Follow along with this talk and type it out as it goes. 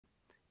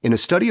In a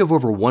study of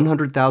over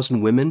 100,000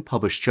 women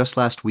published just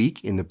last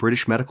week in the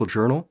British Medical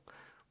Journal,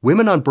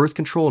 women on birth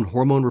control and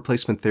hormone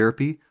replacement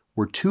therapy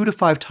were 2 to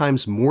 5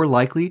 times more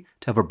likely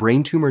to have a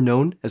brain tumor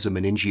known as a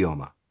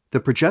meningioma. The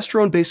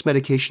progesterone-based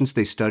medications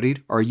they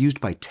studied are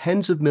used by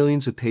tens of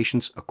millions of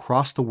patients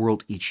across the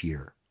world each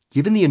year.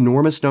 Given the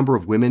enormous number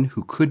of women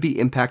who could be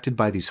impacted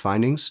by these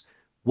findings,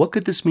 what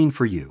could this mean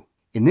for you?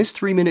 In this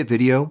 3-minute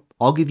video,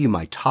 I'll give you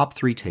my top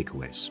 3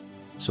 takeaways.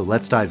 So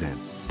let's dive in.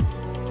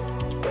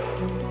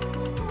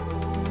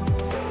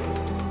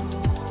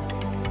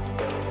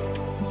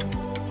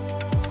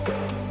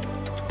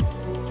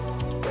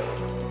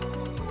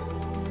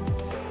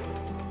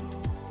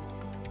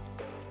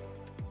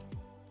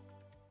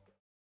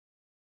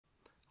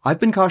 I've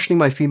been cautioning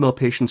my female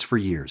patients for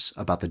years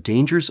about the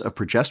dangers of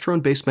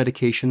progesterone-based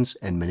medications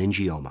and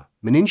meningioma.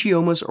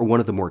 Meningiomas are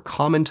one of the more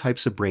common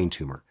types of brain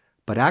tumor,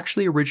 but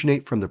actually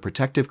originate from the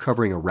protective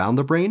covering around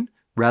the brain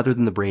rather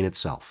than the brain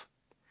itself.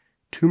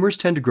 Tumors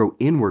tend to grow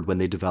inward when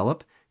they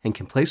develop and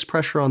can place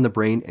pressure on the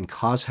brain and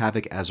cause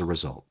havoc as a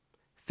result.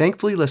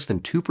 Thankfully, less than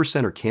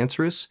 2% are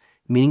cancerous,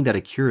 meaning that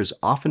a cure is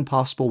often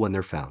possible when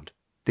they're found.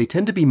 They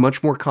tend to be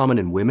much more common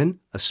in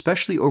women,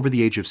 especially over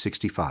the age of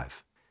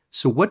 65.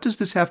 So what does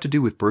this have to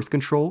do with birth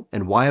control,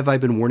 and why have I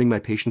been warning my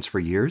patients for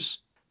years?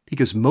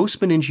 Because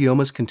most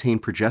meningiomas contain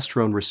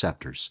progesterone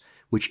receptors,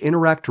 which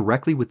interact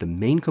directly with the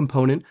main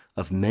component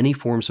of many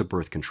forms of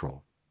birth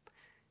control.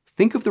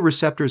 Think of the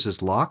receptors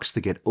as locks that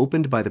get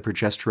opened by the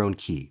progesterone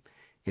key,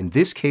 in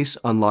this case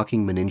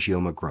unlocking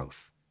meningioma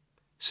growth.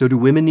 So do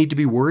women need to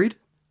be worried?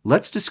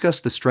 Let's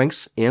discuss the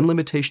strengths and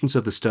limitations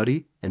of the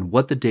study and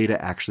what the data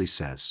actually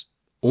says.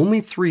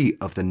 Only 3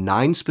 of the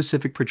 9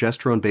 specific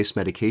progesterone-based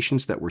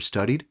medications that were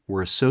studied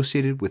were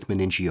associated with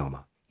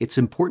meningioma. It's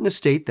important to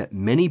state that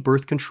many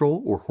birth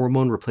control or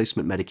hormone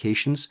replacement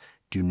medications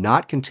do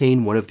not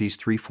contain one of these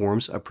 3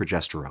 forms of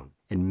progesterone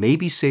and may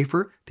be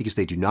safer because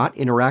they do not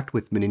interact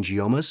with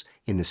meningiomas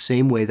in the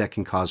same way that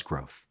can cause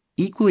growth.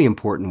 Equally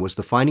important was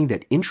the finding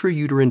that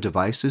intrauterine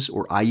devices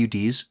or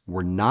IUDs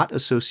were not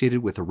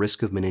associated with a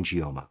risk of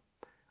meningioma.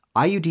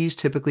 IUDs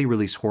typically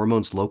release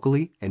hormones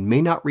locally and may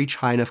not reach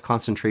high enough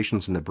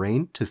concentrations in the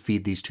brain to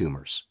feed these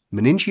tumors.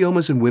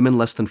 Meningiomas in women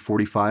less than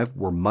 45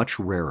 were much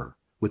rarer,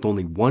 with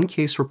only 1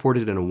 case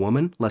reported in a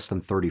woman less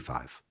than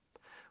 35.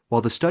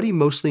 While the study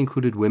mostly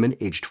included women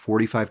aged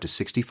 45 to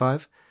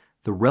 65,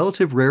 the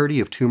relative rarity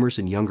of tumors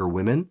in younger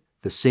women,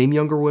 the same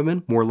younger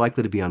women more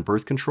likely to be on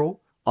birth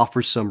control,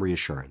 offers some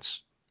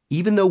reassurance.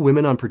 Even though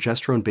women on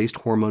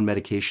progesterone-based hormone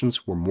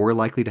medications were more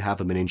likely to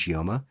have a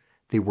meningioma,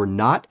 they were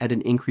not at an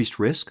increased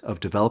risk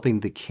of developing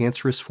the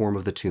cancerous form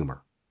of the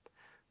tumor.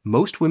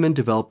 Most women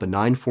developed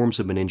benign forms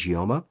of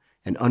meningioma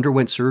and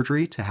underwent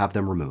surgery to have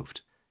them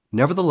removed.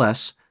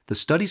 Nevertheless, the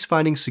study's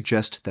findings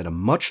suggest that a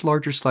much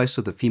larger slice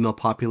of the female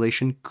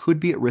population could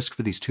be at risk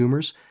for these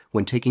tumors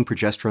when taking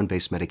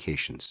progesterone-based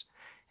medications,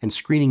 and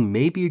screening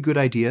may be a good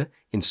idea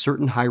in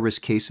certain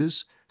high-risk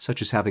cases,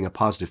 such as having a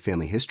positive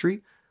family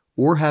history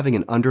or having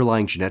an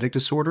underlying genetic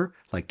disorder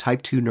like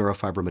type 2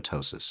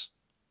 neurofibromatosis.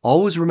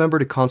 Always remember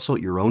to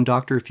consult your own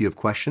doctor if you have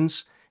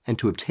questions and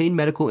to obtain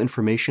medical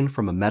information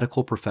from a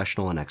medical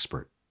professional and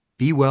expert.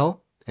 Be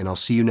well, and I'll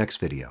see you next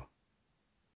video.